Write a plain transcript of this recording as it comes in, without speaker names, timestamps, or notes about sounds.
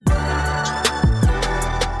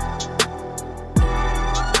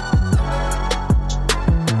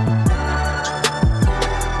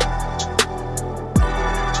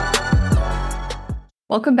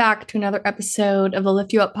Welcome back to another episode of the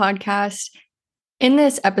Lift You Up podcast. In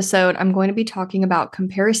this episode, I'm going to be talking about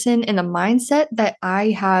comparison and the mindset that I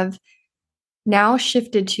have now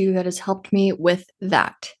shifted to that has helped me with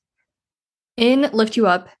that. In Lift You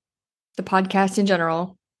Up, the podcast in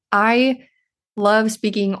general, I love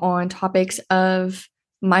speaking on topics of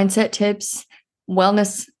mindset tips,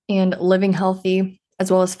 wellness, and living healthy,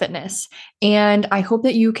 as well as fitness. And I hope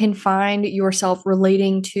that you can find yourself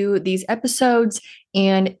relating to these episodes.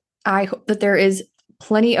 And I hope that there is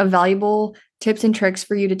plenty of valuable tips and tricks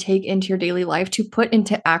for you to take into your daily life to put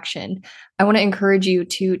into action. I want to encourage you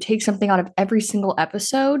to take something out of every single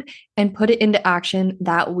episode and put it into action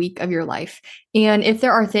that week of your life. And if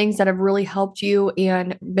there are things that have really helped you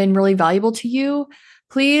and been really valuable to you,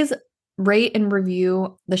 please rate and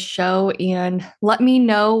review the show and let me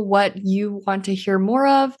know what you want to hear more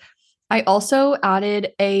of. I also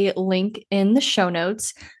added a link in the show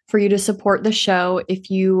notes for you to support the show if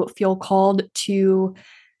you feel called to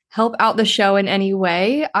help out the show in any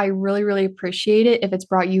way. I really, really appreciate it. If it's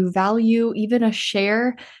brought you value, even a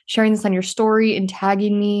sharing this on your story and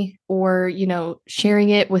tagging me, or, sharing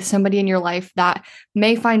it with somebody in your life that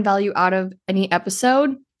may find value out of any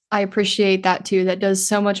episode. I appreciate that too. That does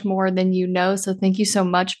so much more than you know. So thank you so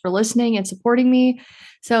much for listening and supporting me.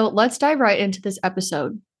 So let's dive right into this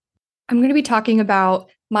episode. I'm going to be talking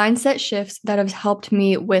about mindset shifts that have helped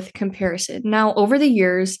me with comparison. Now, over the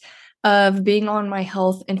years of being on my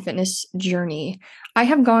health and fitness journey, I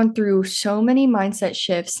have gone through so many mindset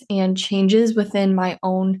shifts and changes within my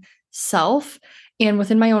own self and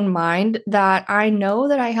within my own mind that I know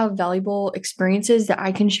that I have valuable experiences that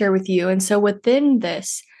I can share with you. And so within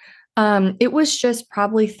this, it was just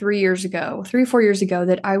probably 3 or 4 years ago,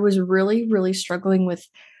 that I was really, really struggling with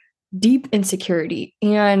deep insecurity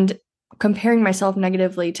and comparing myself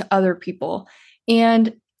negatively to other people.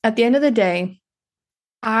 And at the end of the day,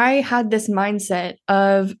 I had this mindset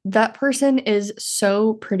of that person is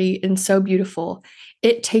so pretty and so beautiful.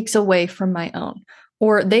 It takes away from my own.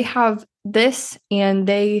 Or they have this and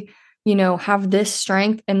they, have this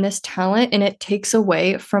strength and this talent and it takes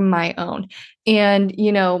away from my own. And,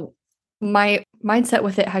 my mindset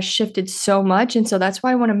with it has shifted so much. And so that's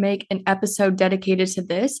why I want to make an episode dedicated to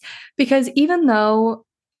this, because even though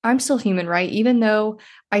I'm still human, right? Even though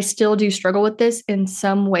I still do struggle with this in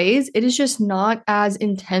some ways, it is just not as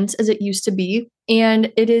intense as it used to be.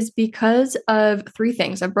 And it is because of three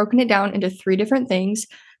things. I've broken it down into three different things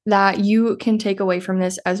that you can take away from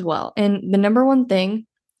this as well. And the number one thing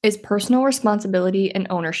is personal responsibility and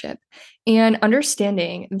ownership, and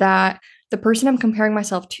understanding that the person I'm comparing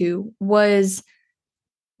myself to was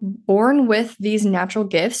born with these natural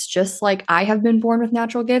gifts, just like I have been born with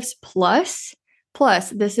natural gifts. Plus,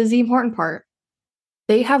 this is the important part.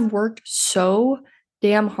 They have worked so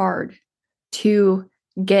damn hard to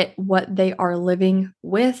get what they are living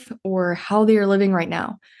with or how they are living right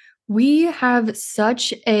now. We have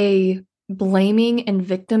such a blaming and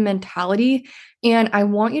victim mentality. And I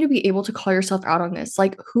want you to be able to call yourself out on this.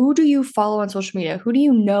 Like, who do you follow on social media? Who do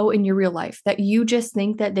you know in your real life that you just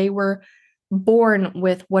think that they were born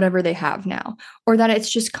with whatever they have now, or that it's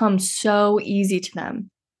just come so easy to them?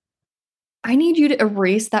 I need you to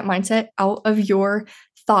erase that mindset out of your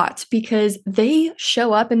thoughts, because they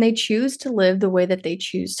show up and they choose to live the way that they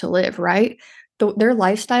choose to live, right? Their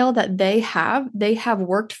lifestyle that they have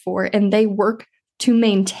worked for, and they work to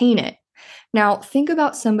maintain it. Now, think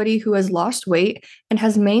about somebody who has lost weight and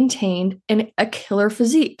has maintained a killer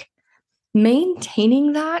physique.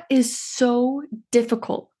 Maintaining that is so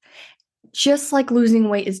difficult. Just like losing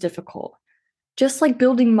weight is difficult. Just like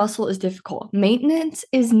building muscle is difficult. Maintenance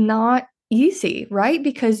is not easy, right?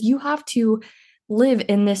 Because you have to live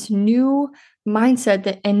in this new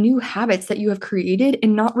mindset and new habits that you have created,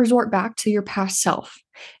 and not resort back to your past self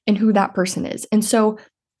and who that person is. And so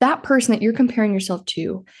that person that you're comparing yourself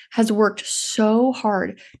to has worked so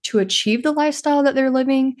hard to achieve the lifestyle that they're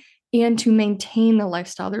living and to maintain the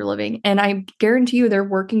lifestyle they're living. And I guarantee you they're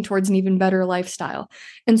working towards an even better lifestyle.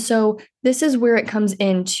 And so this is where it comes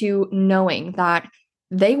into knowing that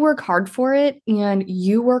they work hard for it and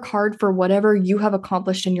you work hard for whatever you have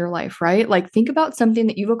accomplished in your life, right? Like, think about something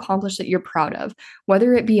that you've accomplished that you're proud of,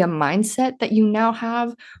 whether it be a mindset that you now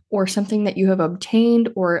have or something that you have obtained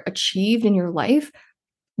or achieved in your life.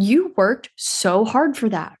 You worked so hard for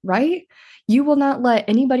that, right? You will not let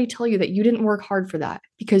anybody tell you that you didn't work hard for that,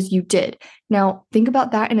 because you did. Now, think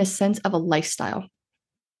about that in a sense of a lifestyle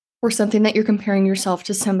or something that you're comparing yourself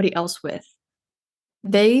to somebody else with.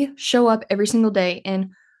 They show up every single day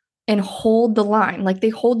and hold the line. Like, they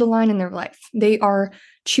hold the line in their life. They are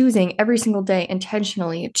choosing every single day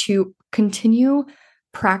intentionally to continue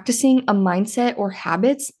practicing a mindset or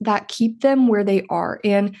habits that keep them where they are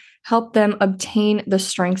and help them obtain the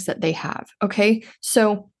strengths that they have. Okay.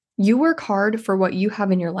 So you work hard for what you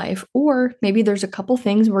have in your life, or maybe there's a couple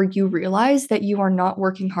things where you realize that you are not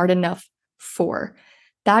working hard enough for.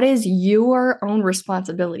 That is your own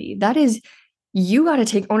responsibility. That is, you got to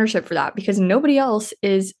take ownership for that because nobody else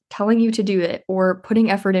is telling you to do it or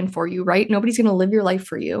putting effort in for you, right? Nobody's going to live your life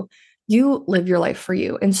for you. You live your life for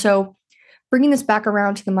you. And so, bringing this back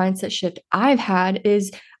around to the mindset shift I've had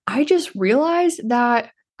is I just realized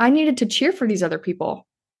that I needed to cheer for these other people.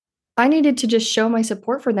 I needed to just show my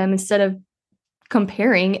support for them instead of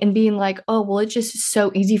comparing and being like, oh, well, it's just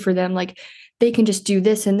so easy for them. Like they can just do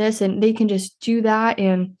this and they can just do that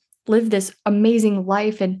and live this amazing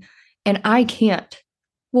life and I can't.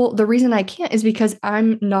 Well, the reason I can't is because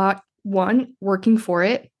I'm not one, working for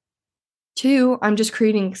it. Two, I'm just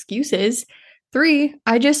creating excuses. Three,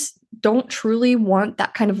 I just don't truly want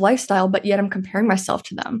that kind of lifestyle, but yet I'm comparing myself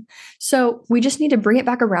to them. So we just need to bring it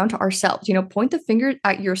back around to ourselves, point the finger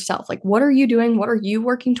at yourself. Like, what are you doing? What are you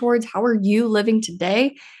working towards? How are you living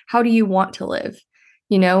today? How do you want to live?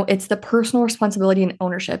 It's the personal responsibility and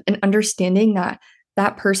ownership and understanding that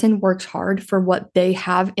that person works hard for what they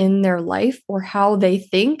have in their life or how they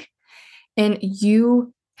think. And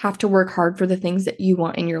you have to work hard for the things that you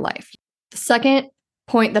want in your life. The second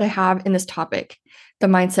point that I have in this topic, the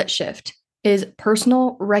mindset shift, is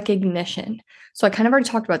personal recognition. So I kind of already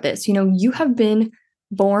talked about this. You have been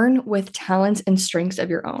born with talents and strengths of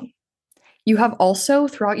your own. You have also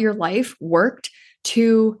throughout your life worked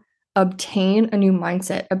to obtain a new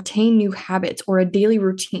mindset, obtain new habits or a daily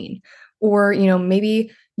routine, or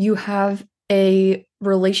maybe you have a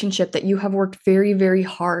relationship that you have worked very, very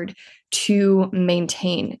hard to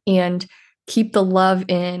maintain and keep the love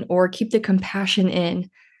in or keep the compassion in.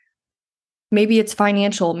 Maybe it's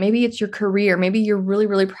financial, maybe it's your career, maybe you're really,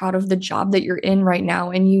 really proud of the job that you're in right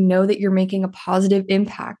now and you know that you're making a positive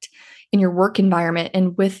impact in your work environment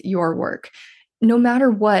and with your work. No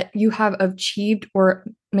matter what you have achieved or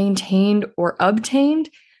maintained or obtained,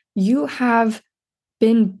 you have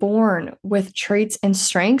been born with traits and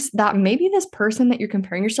strengths that maybe this person that you're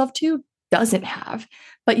comparing yourself to doesn't have,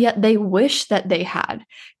 but yet they wish that they had,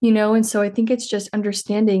 And so I think it's just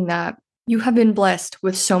understanding that you have been blessed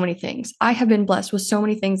with so many things. I have been blessed with so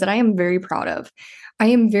many things that I am very proud of. I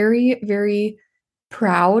am very, very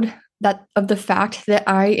proud of the fact that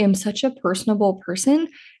I am such a personable person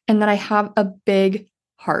and that I have a big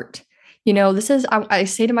heart. I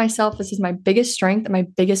say to myself, this is my biggest strength and my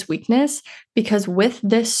biggest weakness, because with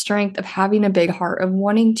this strength of having a big heart, of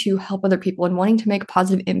wanting to help other people and wanting to make a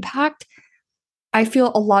positive impact, I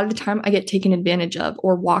feel a lot of the time I get taken advantage of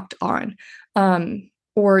or walked on,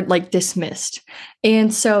 or like dismissed.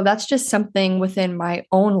 And so that's just something within my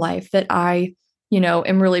own life that I,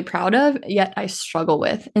 am really proud of, yet I struggle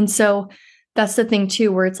with. And so that's the thing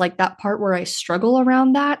too, where it's like that part where I struggle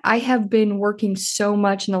around that. I have been working so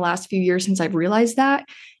much in the last few years since I've realized that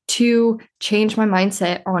to change my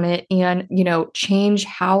mindset on it and, change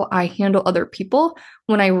how I handle other people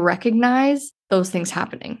when I recognize those things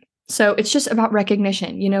happening. So it's just about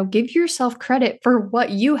recognition, give yourself credit for what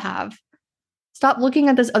you have. Stop looking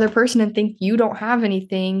at this other person and think you don't have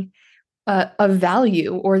anything of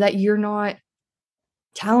value or that you're not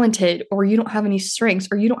talented or you don't have any strengths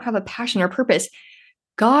or you don't have a passion or purpose.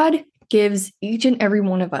 God gives each and every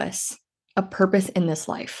one of us a purpose in this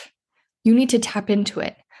life. You need to tap into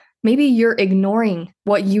it. Maybe you're ignoring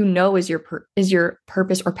what you know is your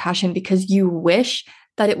purpose or passion because you wish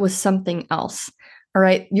that it was something else. All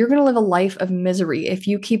right. You're going to live a life of misery if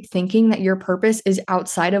you keep thinking that your purpose is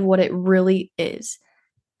outside of what it really is.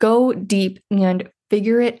 Go deep and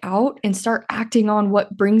figure it out and start acting on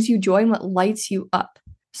what brings you joy and what lights you up.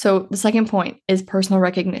 So the second point is personal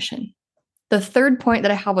recognition. The third point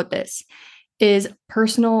that I have with this is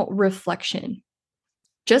personal reflection.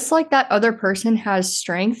 Just like that other person has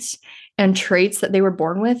strengths and traits that they were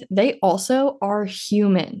born with, they also are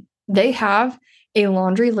human. They have a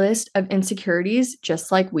laundry list of insecurities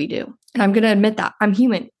just like we do. And I'm going to admit that I'm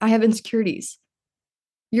human. I have insecurities.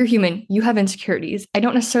 You're human. You have insecurities. I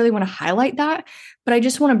don't necessarily want to highlight that, but I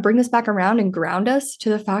just want to bring this back around and ground us to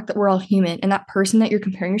the fact that we're all human. And that person that you're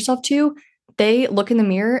comparing yourself to, they look in the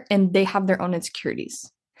mirror and they have their own insecurities.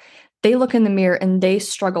 They look in the mirror and they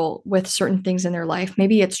struggle with certain things in their life.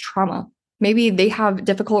 Maybe it's trauma. Maybe they have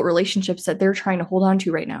difficult relationships that they're trying to hold on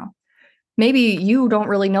to right now. Maybe you don't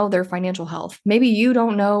really know their financial health. Maybe you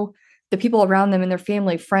don't know the people around them and their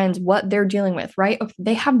family, friends, what they're dealing with, right?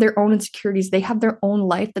 They have their own insecurities. They have their own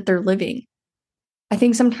life that they're living. I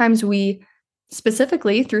think sometimes we,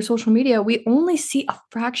 specifically through social media, we only see a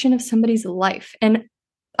fraction of somebody's life. And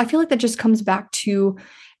I feel like that just comes back to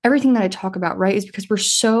everything that I talk about, right? Is because we're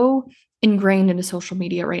so ingrained into social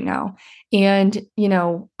media right now. And,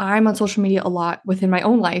 I'm on social media a lot within my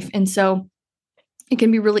own life. And so it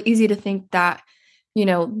can be really easy to think that,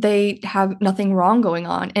 they have nothing wrong going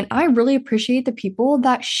on. And I really appreciate the people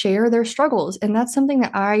that share their struggles. And that's something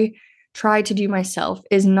that I try to do myself,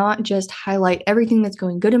 is not just highlight everything that's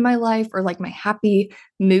going good in my life or like my happy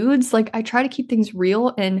moods. Like I try to keep things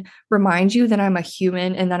real and remind you that I'm a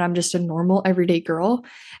human and that I'm just a normal everyday girl.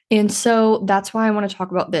 And so that's why I want to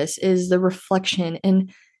talk about this, is the reflection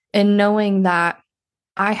and knowing that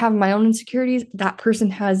I have my own insecurities, that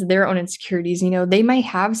person has their own insecurities. They might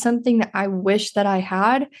have something that I wish that I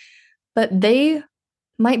had, but they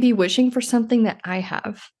might be wishing for something that I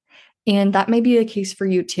have. And that may be the case for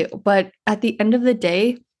you too. But at the end of the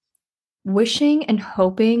day, wishing and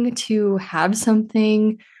hoping to have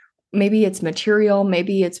something, maybe it's material,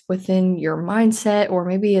 maybe it's within your mindset, or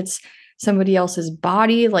maybe it's somebody else's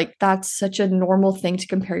body, like that's such a normal thing to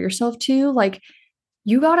compare yourself to. Like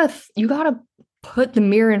you gotta put the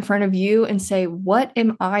mirror in front of you and say, what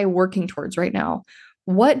am I working towards right now?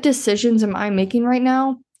 What decisions am I making right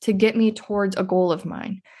now to get me towards a goal of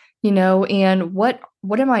mine? And what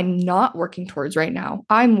am I not working towards right now?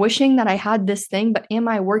 I'm wishing that I had this thing, but am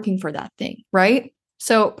I working for that thing, right?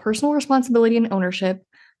 So personal responsibility and ownership,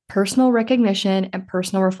 personal recognition, and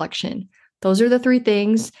personal reflection. Those are the three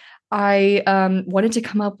things. I wanted to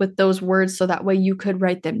come up with those words so that way you could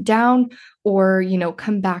write them down, or,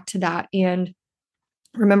 come back to that and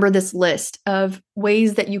remember this list of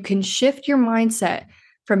ways that you can shift your mindset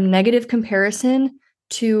from negative comparison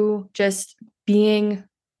to just being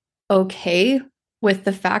okay with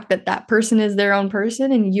the fact that that person is their own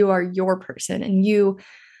person and you are your person, and you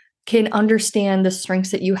can understand the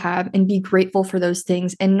strengths that you have and be grateful for those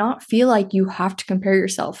things and not feel like you have to compare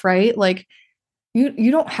yourself, right? Like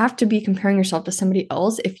you don't have to be comparing yourself to somebody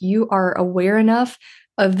else if you are aware enough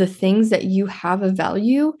of the things that you have of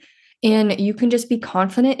value, and you can just be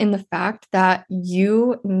confident in the fact that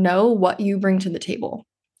you know what you bring to the table.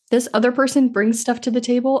 This other person brings stuff to the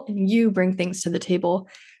table and you bring things to the table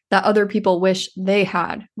that other people wish they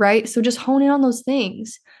had, right? So just hone in on those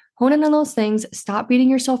things. Hone in on those things. Stop beating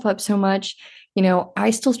yourself up so much. I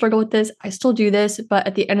still struggle with this. I still do this. But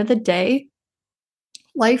at the end of the day,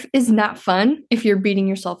 life is not fun if you're beating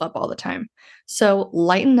yourself up all the time. So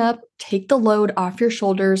lighten up, take the load off your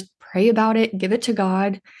shoulders, pray about it, give it to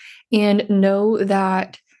God, and know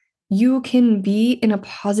that you can be in a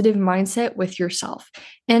positive mindset with yourself.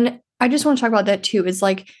 And I just want to talk about that too. Is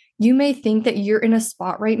like, you may think that you're in a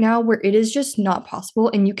spot right now where it is just not possible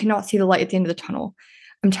and you cannot see the light at the end of the tunnel.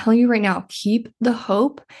 I'm telling you right now, keep the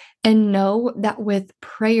hope and know that with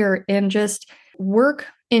prayer and just work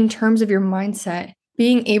in terms of your mindset,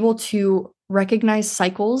 being able to recognize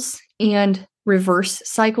cycles and reverse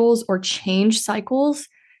cycles or change cycles,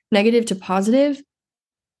 negative to positive,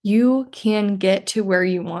 you can get to where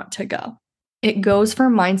you want to go. It goes for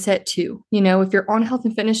mindset too. If you're on a health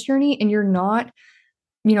and fitness journey and you're not,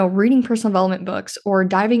 reading personal development books or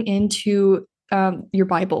diving into your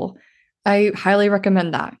Bible, I highly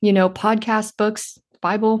recommend that. Podcast, books,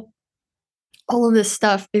 Bible, all of this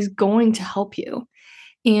stuff is going to help you.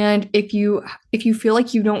 And if you feel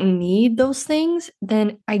like you don't need those things,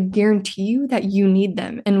 then I guarantee you that you need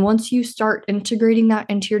them. And once you start integrating that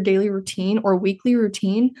into your daily routine or weekly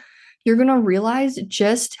routine, you're going to realize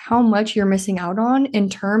just how much you're missing out on in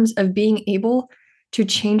terms of being able to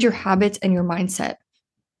change your habits and your mindset.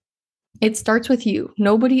 It starts with you.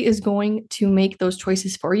 Nobody is going to make those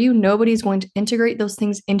choices for you. Nobody's going to integrate those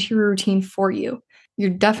things into your routine for you.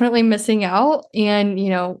 You're definitely missing out. And,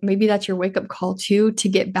 maybe that's your wake up call too, to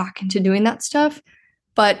get back into doing that stuff.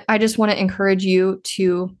 But I just want to encourage you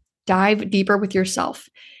to dive deeper with yourself.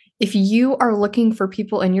 If you are looking for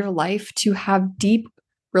people in your life to have deep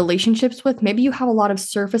relationships with, maybe you have a lot of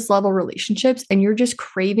surface level relationships and you're just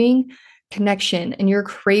craving connection and you're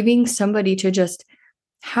craving somebody to just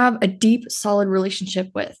have a deep, solid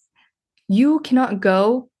relationship with. You cannot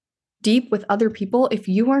go deep with other people if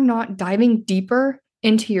you are not diving deeper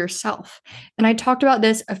into yourself. And I talked about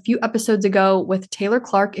this a few episodes ago with Taylor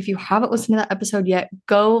Clark. If you haven't listened to that episode yet,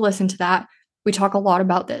 go listen to that. We talk a lot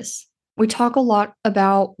about this. We talk a lot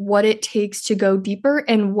about what it takes to go deeper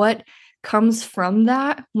and what comes from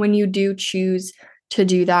that when you do choose to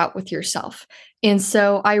do that with yourself. And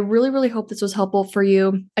so I really, really hope this was helpful for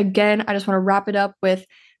you. Again, I just want to wrap it up with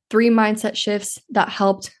 3 mindset shifts that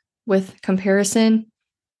helped with comparison,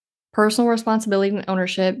 personal responsibility and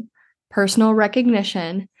ownership, personal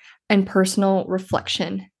recognition, and personal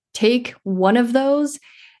reflection. Take one of those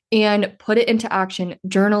and put it into action.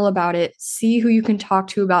 Journal about it. See who you can talk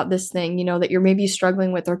to about this thing, that you're maybe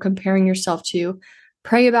struggling with or comparing yourself to.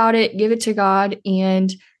 Pray about it, give it to God,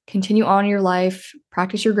 and continue on in your life.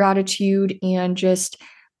 Practice your gratitude and just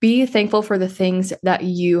be thankful for the things that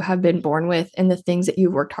you have been born with and the things that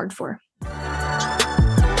you've worked hard for.